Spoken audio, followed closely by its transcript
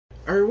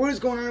Alright, what is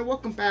going on?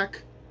 Welcome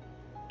back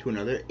to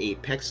another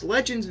Apex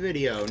Legends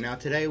video. Now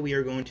today we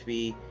are going to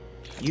be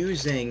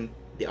using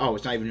the... Oh,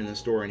 it's not even in the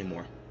store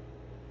anymore.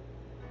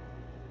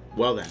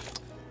 Well then.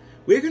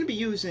 We're going to be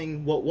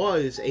using what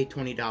was a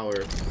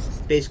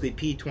 $20, basically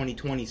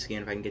P2020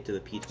 skin, if I can get to the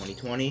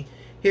P2020.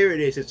 Here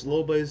it is, it's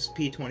Loba's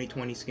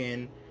P2020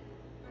 skin.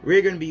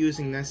 We're going to be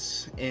using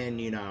this in,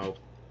 you know,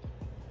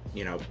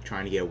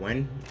 trying to get a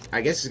win.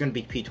 I guess it's going to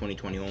be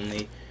P2020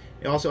 only.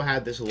 It also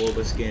had this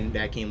Loba skin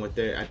that came with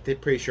it. I'm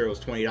pretty sure it was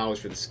 $20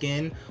 for the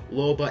skin,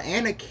 Loba,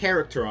 and a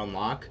character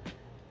unlock.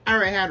 I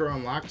already had her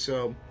unlocked,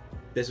 so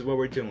this is what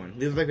we're doing.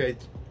 Leave like a...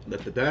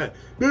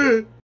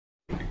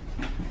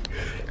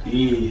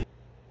 Leave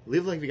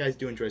a like if you guys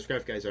do enjoy.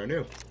 Subscribe if you guys are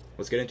new.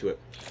 Let's get into it.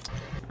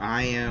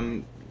 I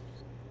am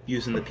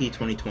using the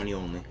P2020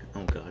 only.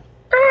 Oh god.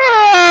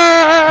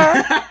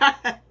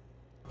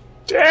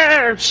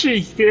 Damn,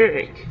 she's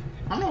big.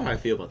 I don't know how I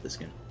feel about this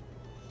skin.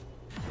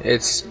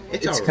 It's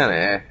alright. kind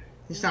of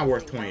It's not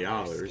worth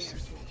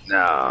 $20.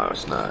 No,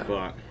 it's not.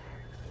 But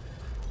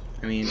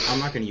I mean, I'm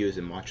not going to use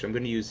it much. I'm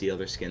going to use the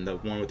other skin, the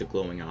one with the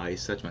glowing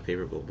eyes. That's my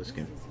favorite Loba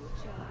skin.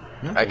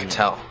 I can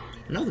tell.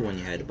 Another one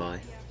you had to buy.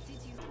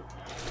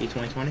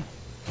 P2020?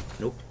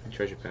 Nope.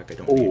 Treasure pack. I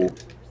don't need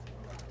it.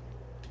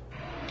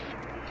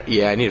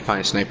 Yeah, I need to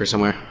find a sniper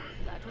somewhere.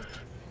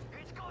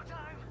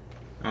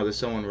 Oh, there's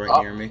someone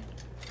right near me.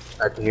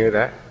 I can hear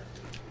that.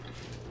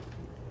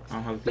 I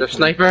don't have The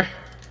sniper.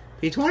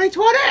 P2020!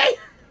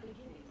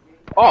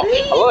 Oh,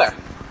 please! hello there.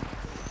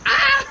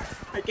 Ah!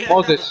 I can't.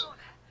 Moses.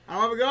 I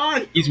don't have a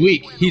gun. He's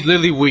weak. He's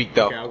literally weak,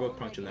 though. Okay, I'll go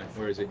punch him then.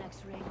 Where is he?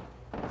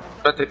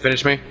 Don't they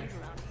finish me?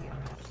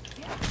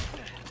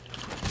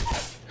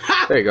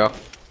 Ha! There you go.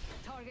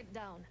 Target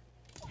down.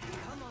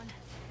 Come on.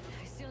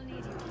 I still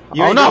need you.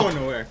 You Oh, ain't no! going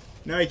nowhere.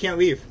 No, you can't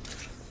leave.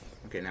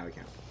 Okay, now we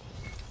can.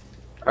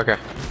 Okay.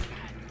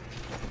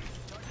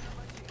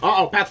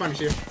 Uh-oh, Pathfinder's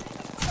here.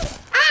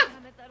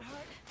 Damn it, that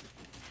hurt.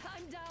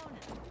 I'm down.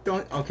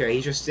 Don't. Okay,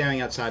 he's just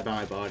standing outside by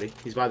my body.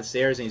 He's by the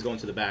stairs and he's going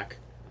to the back.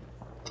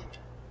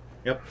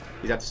 Yep,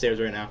 he's at the stairs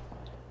right now.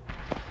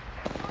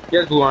 He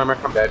has blue armor.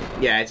 I'm dead.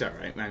 Yeah, it's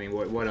alright. I mean,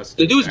 what else?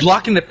 The dude's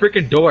blocking the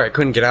freaking door. I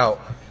couldn't get out.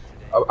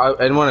 I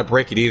didn't want to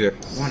break it either.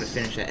 I want to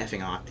finish that effing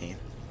Octane.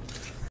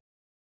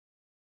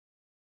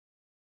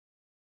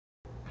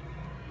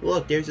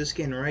 Look, there's a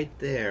skin right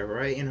there,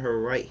 right in her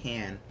right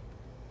hand.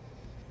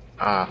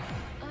 Ah.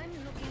 I'm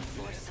looking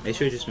for some. They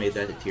should have just made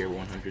that a tier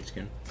 100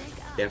 skin.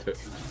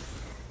 Definitely.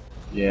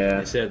 Yeah.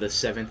 Instead of the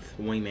 7th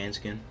wingman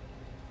skin.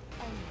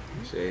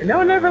 See, No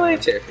one ever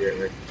lands here.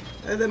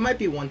 there might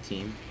be one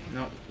team.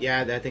 No,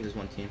 yeah, I think there's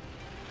one team.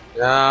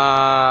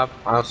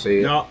 I'll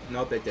see. No,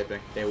 they're dipping.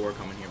 They were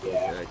coming here, but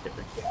they're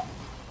dipping.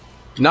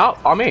 No,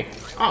 on me.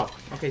 Oh,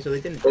 okay, so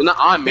they didn't. Well, not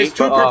on me, There's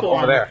two but purple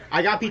over armor. there.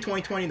 I got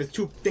P2020. There's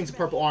two things of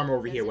purple armor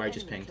over here where I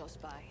just pinged. Close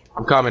by.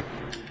 I'm coming.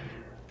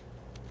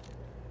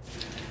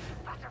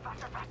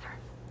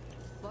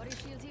 Body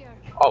shield here.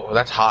 Oh, well,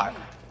 that's hot.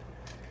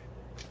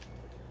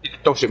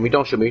 Don't shoot me,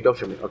 don't shoot me, don't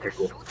shoot me. Okay,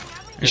 cool.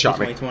 You shot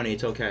me. P2020,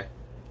 it's okay.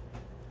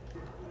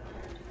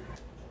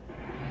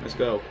 Let's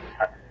go.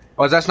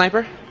 Oh, is that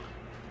sniper?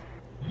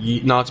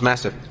 No, it's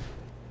massive.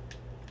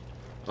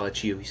 Oh,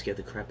 it's you. He scared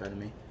the crap out of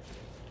me.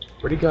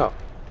 Where'd he go?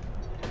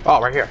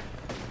 Oh, right here.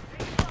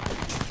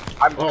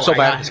 I'm so I bad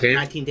got at this game.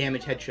 19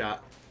 damage headshot.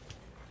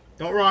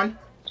 Don't run.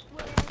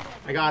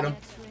 I got him.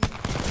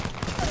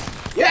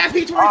 Yeah,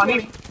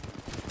 P2020.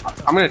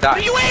 I'm gonna die. What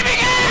are you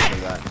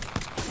aiming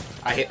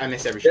at? I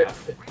missed every shot.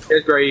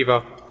 Here's Gray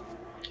Evo.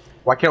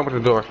 Why can't I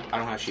open the door? I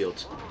don't have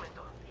shields.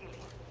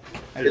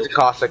 It's a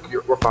Cossack.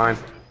 We're fine.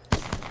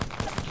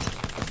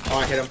 Oh,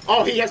 I hit him.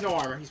 Oh, he has no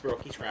armor. He's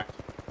broke. He's cracked.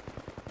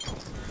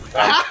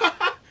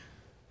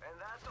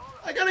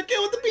 I got a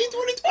kill with the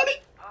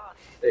P2020.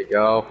 There you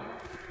go.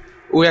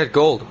 Ooh, we had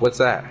gold. What's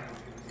that?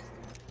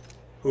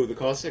 Who, the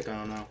Caustic? I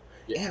don't know.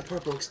 Yeah,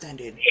 purple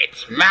extended.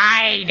 It's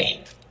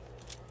mine!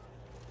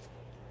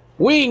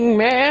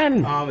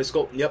 Wingman! It's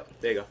gold. Yep,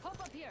 there you go. Pop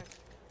up here.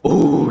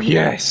 Ooh,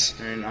 yes!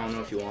 And I don't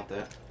know if you want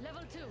that.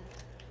 Level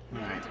 2.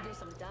 Alright. To do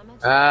some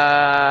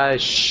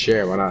damage.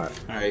 Sure, why not?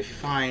 Alright, if you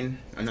find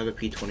another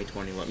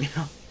P2020, let me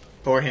know.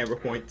 Or hammer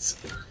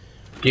points.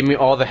 Give me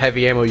all the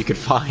heavy ammo you can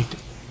find.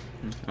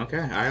 Okay,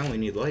 I only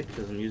need light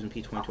because I'm using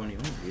P2020 only,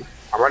 dude.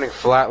 I'm running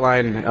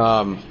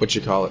flatline, what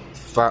you call it?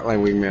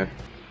 Flatline wingman.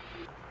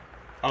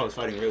 Oh, it's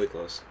fighting really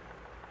close.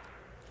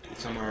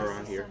 It's somewhere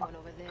around here. Someone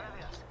over there.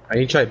 I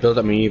need to try to build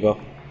up my Evo.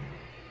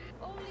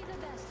 Only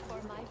the best for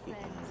my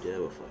friends. Yeah,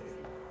 we'll fight.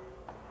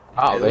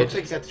 Oh, It they, looks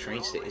like it's at the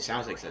train station. It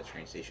sounds like it's at the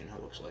train station.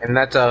 It looks like. and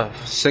that's a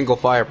single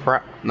fire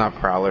not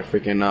prowler,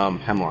 freaking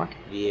hemlock.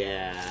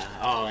 Yeah.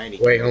 Oh, Andy.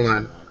 Wait, hold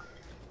on.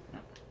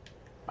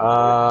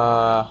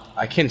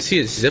 I can see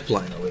a zip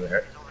line over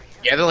there.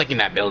 Yeah, they're like in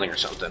that building or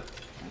something.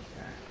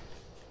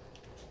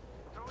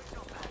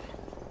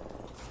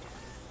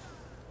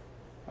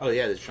 Oh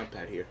yeah, there's a jump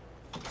pad here.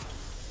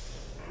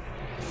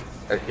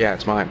 Yeah,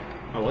 it's mine.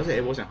 Oh, was it?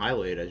 It wasn't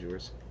highlighted as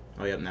yours.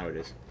 Oh yeah, now it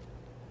is.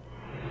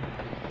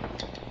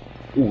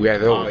 Ooh, yeah,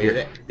 they're over Oh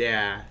here.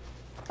 yeah,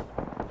 yeah.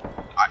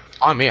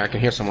 On me, I can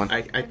hear someone.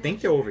 I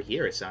think they're over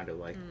here, it sounded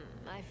like.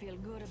 I feel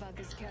good about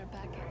this care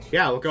package.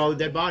 Yeah, look at all the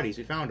dead bodies.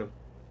 We found them.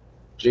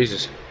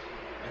 Jesus.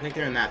 I think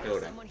they're in that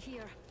building. Someone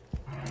here.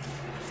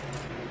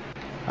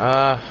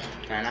 Can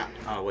I not?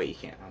 Oh, wait, you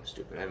can't. I'm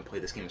stupid. I haven't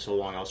played this game in so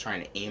long. I was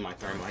trying to aim my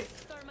thermite.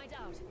 Thermite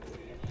out.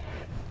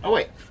 Oh,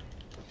 wait.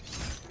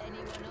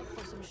 Anyone up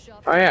for some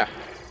shopping? Oh yeah.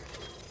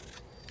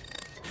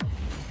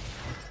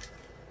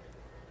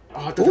 Oh,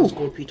 I thought that was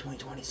gold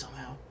P2020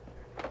 somehow.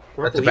 That's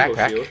a Purple Eagle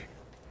backpack. shield.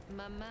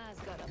 Mama's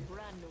got a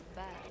brand new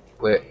bag.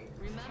 Wait.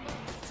 Remember?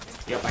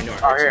 Yep, I knew I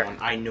Oh, heard here.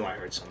 someone. I knew I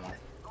heard someone.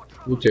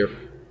 Me too.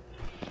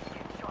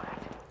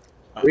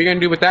 What are you gonna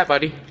do with that,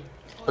 buddy?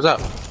 What's up?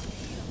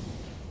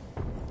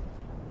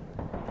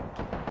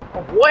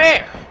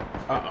 Where?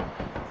 Uh-oh.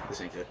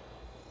 This ain't good.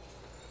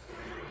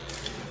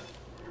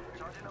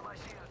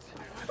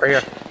 Right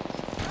here.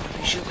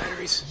 Shield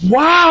batteries.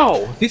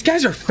 Wow! These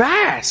guys are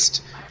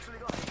fast!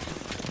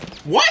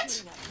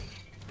 What?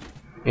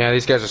 Yeah,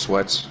 these guys are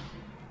sweats.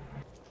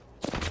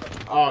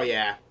 Oh,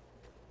 yeah.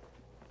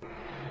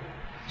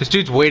 This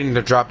dude's waiting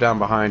to drop down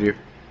behind you.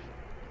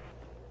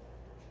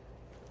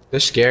 They're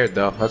scared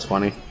though, that's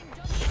funny.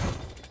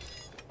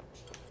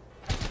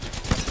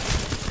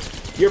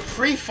 You're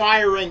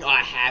pre-firing a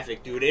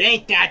Havoc, dude. It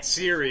ain't that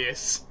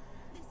serious.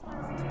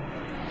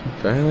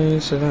 Finally,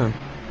 sit down.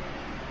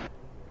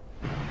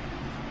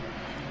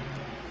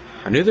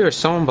 I knew there was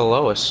someone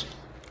below us.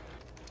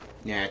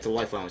 Yeah, it's a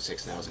lifeline with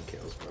 6,000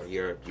 kills, bro.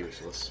 You're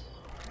useless.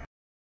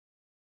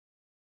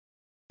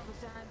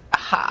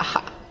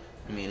 I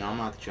mean, I'm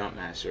not the jump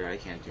master. I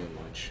can't do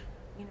much.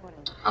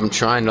 I'm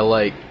trying to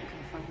like...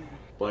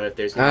 But if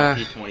there's not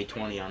a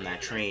P2020 on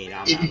that train,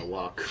 I'm out of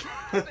luck.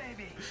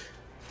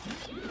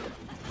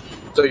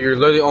 So you're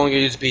literally only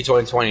gonna use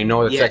P2020,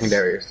 no other Yes.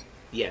 secondaries.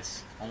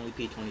 Yes, only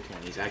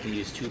P2020s. I can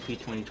use 2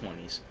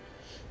 P2020s.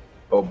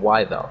 But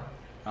why though?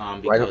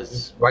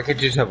 Because... Why can't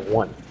you just have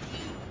one?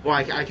 Well,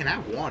 I can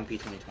have 1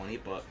 P2020,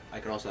 but I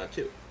could also have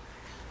 2.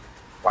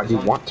 Why do you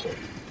want to? Just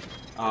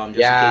Yeah, in case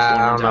one I runs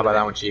don't know out about of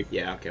that one, Chief.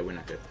 Yeah, okay, we're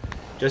not good.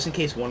 Just in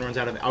case one runs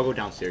out of... I'll go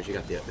downstairs. You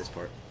got this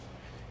part.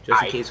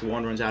 Just in case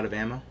one runs out of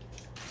ammo.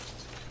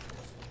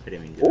 I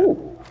didn't mean to do that.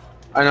 Ooh.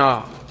 I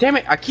know. Damn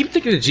it, I keep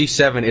thinking the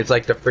G7 is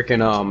like the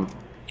freaking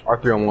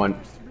R301.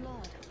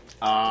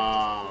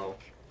 Oh.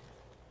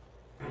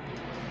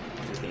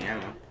 There's the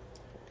ammo.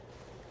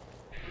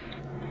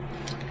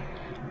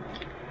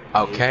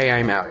 Okay,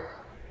 I'm out.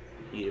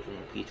 Either from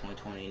a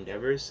P2020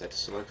 Endeavors, that's a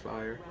select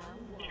fire.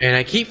 And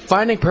I keep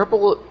finding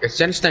purple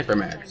extended sniper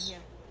mags.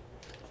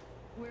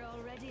 We're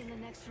already in the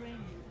next ring.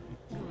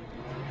 Good.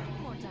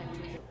 More time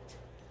to loot.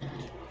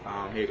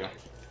 Here you go.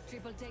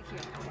 Triple take here.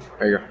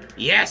 There you go.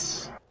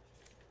 Yes!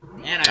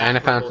 And And I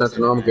found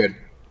Sentinel, I'm good.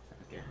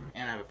 Okay,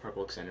 and I have a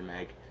purple extended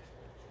mag.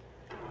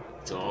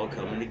 It's all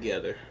coming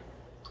together.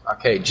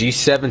 Okay,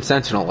 G7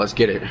 Sentinel, let's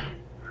get it.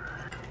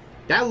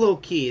 That low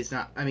key is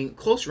not... I mean,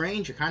 close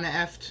range, you're kind of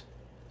effed.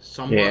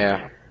 Somewhat.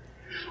 Yeah.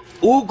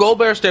 Ooh, gold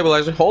barrel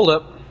stabilizer, hold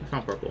up. It's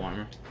not purple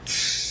armor.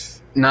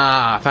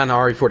 Nah, I found the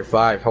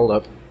RE45, hold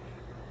up.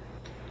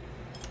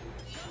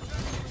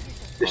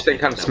 This thing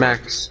kind of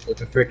smacks with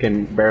the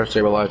freaking barrel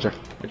stabilizer.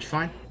 What'd you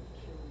find?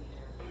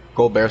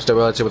 Gold barrel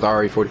stabilizer with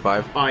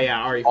RE45. Oh yeah,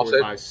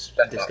 RE45 is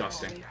Also,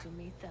 disgusting. Need to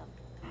meet them.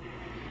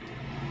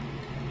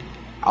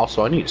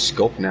 Also, I need a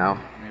scope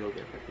now. Let me go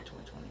get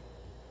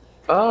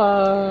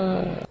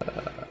P2020.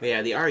 But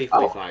Yeah, the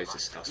RE45 is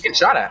disgusting. get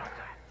shot at.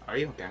 Are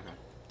you? Okay, okay.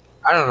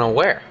 I don't know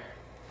where.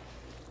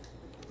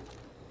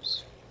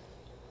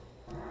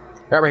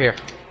 Right here.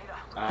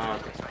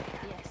 Okay.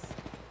 Yes.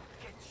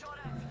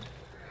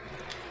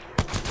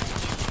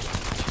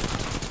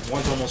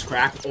 One's almost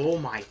cracked. Oh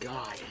my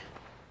god.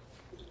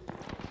 Recharging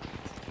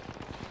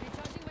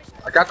my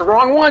shield. I got the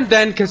wrong one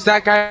then, cause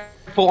that guy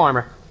full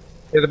armor.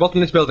 Yeah, they're both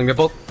in this building. They're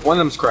both. One of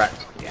them's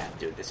cracked. Yeah,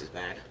 dude, this is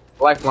bad.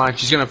 Lifeline.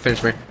 She's gonna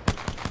finish me.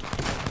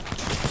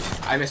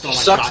 I missed all my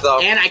Sucks, shots, though.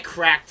 and I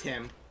cracked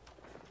him.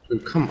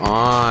 Dude, come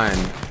on.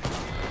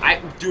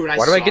 Dude, I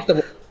Why do I suck. get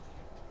the?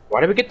 Why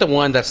do we get the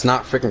one that's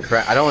not freaking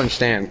cracked? I don't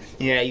understand.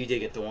 Yeah, you did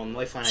get the one.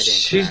 Lifeline I didn't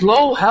She's crack.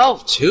 low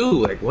health too.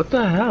 Like what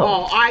the hell?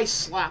 Oh, I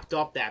slapped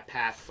up that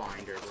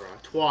Pathfinder, bro.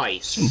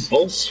 Twice.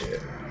 Bullshit.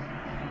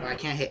 I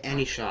can't hit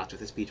any shots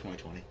with this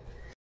P2020.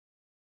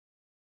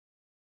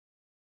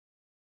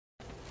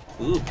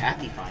 Ooh,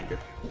 Pathfinder.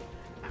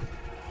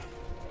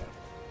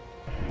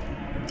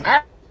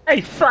 I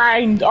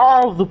find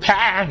all the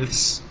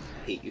paths.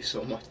 I hate you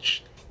so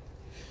much.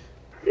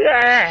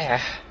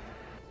 Yeah.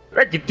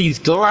 Look at these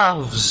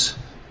gloves.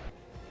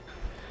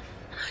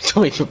 I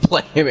don't even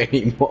play him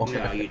anymore.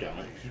 No, you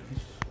don't.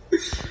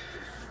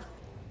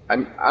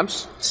 I'm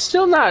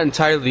still not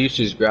entirely used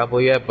to his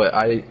grapple yet, but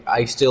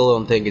I still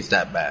don't think it's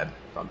that bad,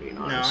 if I'm being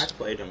No, honest. I've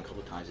played him a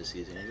couple times this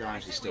season. He's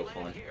honestly still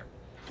fun.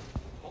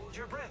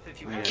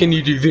 Yeah. Can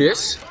you do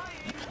this?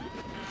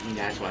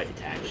 That's why I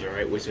detached you,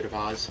 right? Wizard of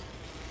Oz.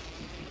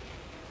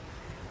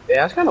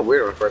 Yeah, that's kind of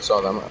weird when I first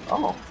saw them.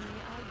 Oh,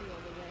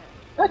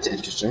 that's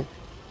interesting.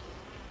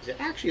 Is it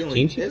actually only...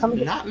 Teams keep There's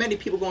coming? not many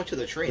people going to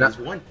the train. No.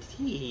 There's one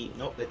team...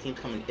 Nope, the team's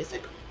coming. Is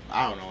it...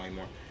 I don't know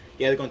anymore.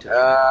 Yeah, they're going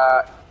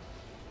to.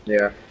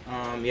 Yeah.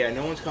 Yeah,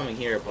 no one's coming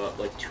here, but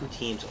like 2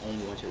 teams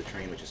only went to the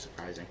train, which is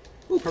surprising.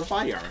 Ooh, purple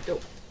body armor.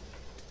 Dope.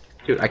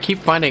 Dude, I keep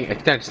finding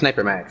extended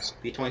sniper mags.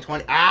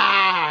 P2020.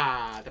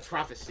 Ah, the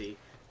prophecy.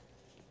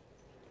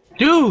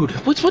 Dude,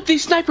 what's with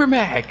these sniper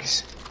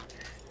mags?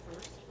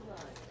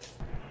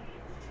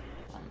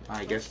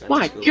 I guess that's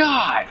My cool.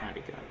 God. Kinda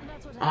good.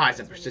 Ah, it's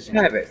a precision.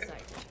 Have it.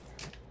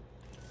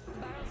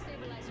 Barrel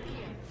stabilizer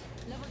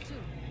here. Level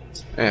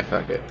 2. Eh,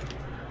 fuck it.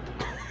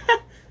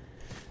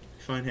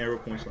 Find hero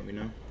points, let me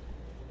know.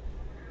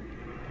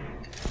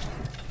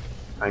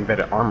 I'm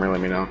better armor,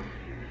 let me know.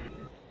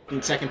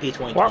 And second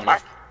P2020. Well, I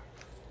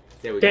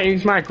There we go. can't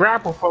use my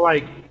grapple for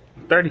like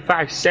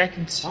 35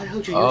 seconds. Why the hell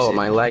did you use Oh, it?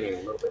 my lagging a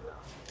little bit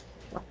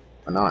now.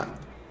 Or not.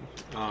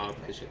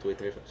 Because you have to wait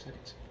 35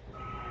 seconds.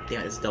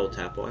 Damn, it's double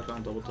tap. Oh, I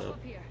found double tap. Up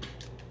here.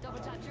 Double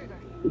tap trigger.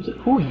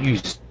 Who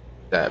used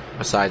that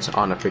besides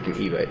on a freaking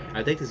eBay?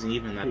 I think there's an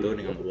even in that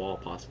building on the wall,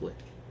 possibly.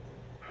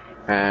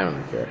 I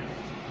don't care.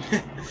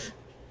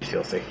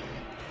 Filthy.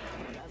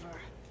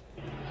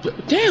 Whatever.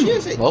 Damn, She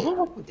is a-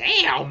 Lobo?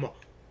 Damn!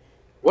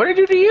 What did I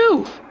do to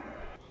you?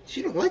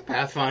 She don't like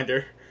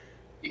Pathfinder.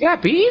 You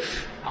got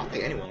beef? I don't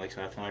think anyone likes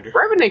Pathfinder.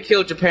 Revenant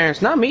killed your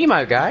parents, not me,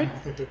 my guy.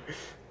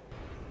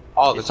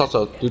 Oh, there's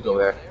also dudes over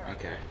there.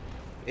 Okay.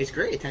 It's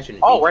great attention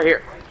to Oh, detail. right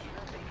here.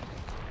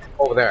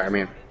 Over there, I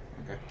mean.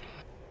 Okay.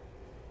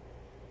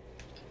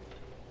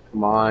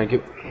 Come on,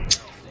 get...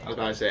 I was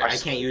about to say, I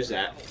can't use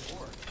that.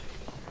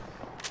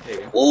 There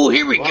you go. Oh,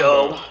 here we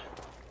go.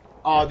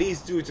 Oh,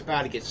 these dudes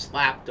about to get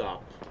slapped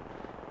up.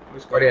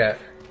 Let's go. Where they at?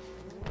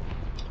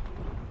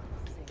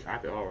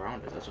 Trap it all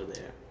around us. That's what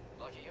they are.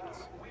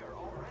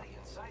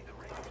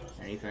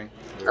 Anything?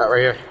 Right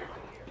here.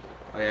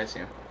 Oh yeah, I see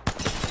him.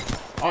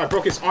 Oh, I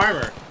broke his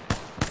armor.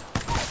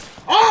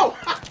 Oh!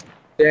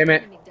 Damn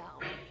it. Enemy down.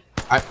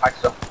 I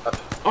suck.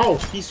 Oh,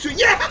 he's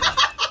yeah!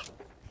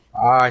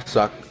 I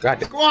suck. God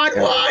damn. Squad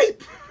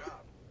wipe!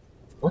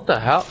 What the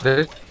hell?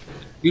 There's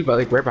dude, but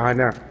like right behind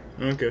there.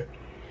 Okay.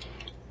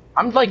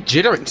 I'm like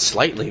jittering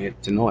slightly.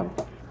 It's annoying.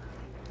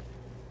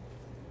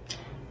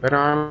 Better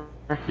armor?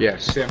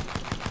 Yes. See him.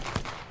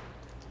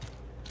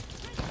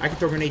 I can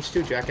throw grenades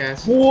too,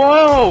 jackass.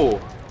 Whoa!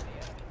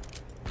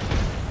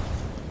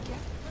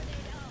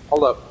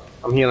 Hold up.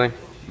 I'm healing.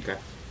 Okay.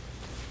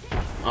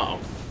 Uh-oh.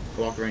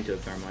 Walk right into the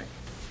thermite.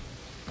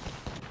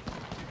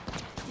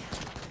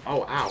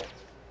 Oh, ow.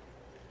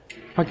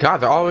 My god,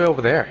 they're all the way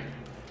over there.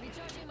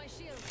 Recharging my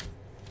shield.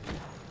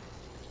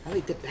 How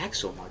did they dip back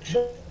so much?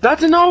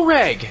 That's an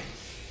O-Reg!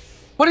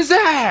 What is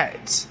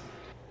that?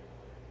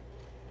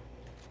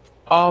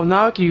 Oh,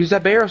 now I can use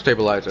that barrel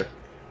stabilizer.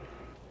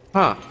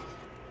 Huh.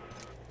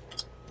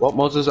 Well,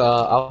 Moses,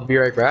 I'll be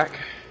right back.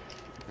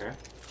 Okay.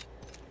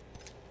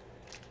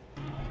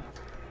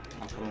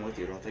 I'm coming with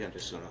you. I don't think I'm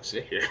just gonna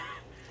sit here.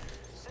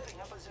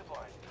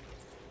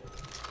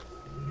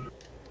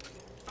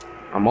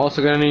 I'm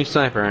also gonna need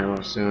sniper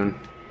ammo soon.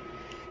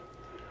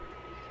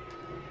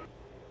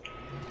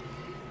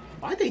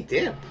 Why'd they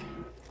dip?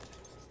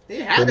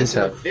 They had Couldn't us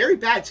in a tell. very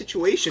bad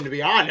situation, to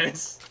be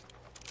honest.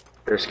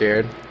 They're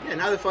scared. Yeah,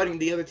 now they're fighting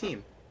the other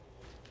team.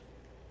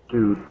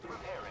 Dude,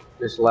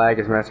 this lag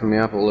is messing me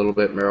up a little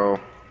bit, bro.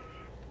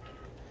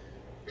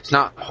 It's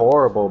not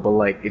horrible, but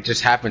like, it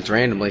just happens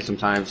randomly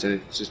sometimes, and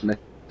it just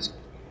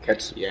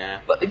catches.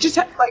 Yeah, But it just,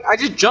 like, I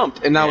just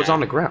jumped, and now it's Yeah. on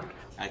the ground.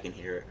 I can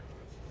hear it.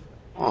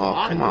 Oh, A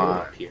lot of come gold on.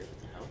 up here.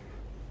 What the hell?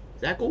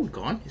 Is that gold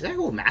gone? Is that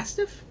gold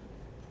mastiff?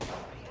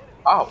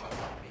 Oh.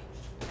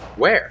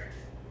 Where?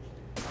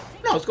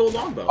 No, it's gold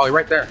longbow. Oh, you're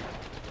right there.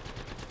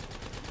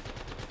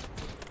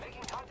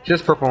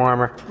 Just purple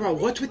armor. Bro,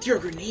 what's with your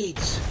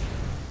grenades?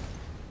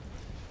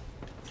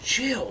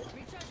 Chill.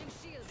 Recharging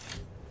shield.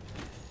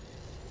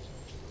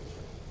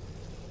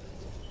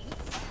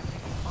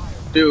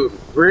 Dude,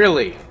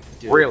 really?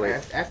 Dude, Really?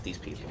 F these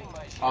people.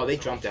 Oh, they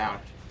jumped down.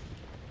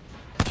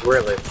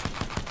 Really?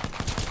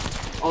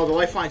 Oh, the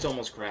lifeline's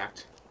almost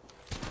cracked.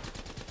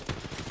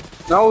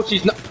 No,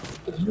 she's not.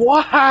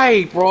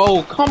 Why,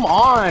 bro? Come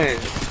on.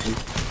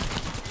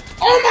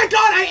 Oh my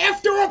god, I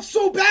effed her up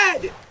so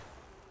bad!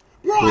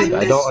 Bro, Dude, I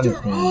I don't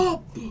messed her understand.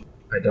 up!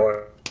 I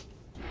don't.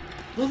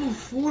 Level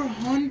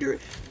 400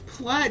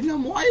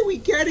 platinum. Why are we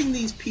getting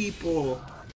these people?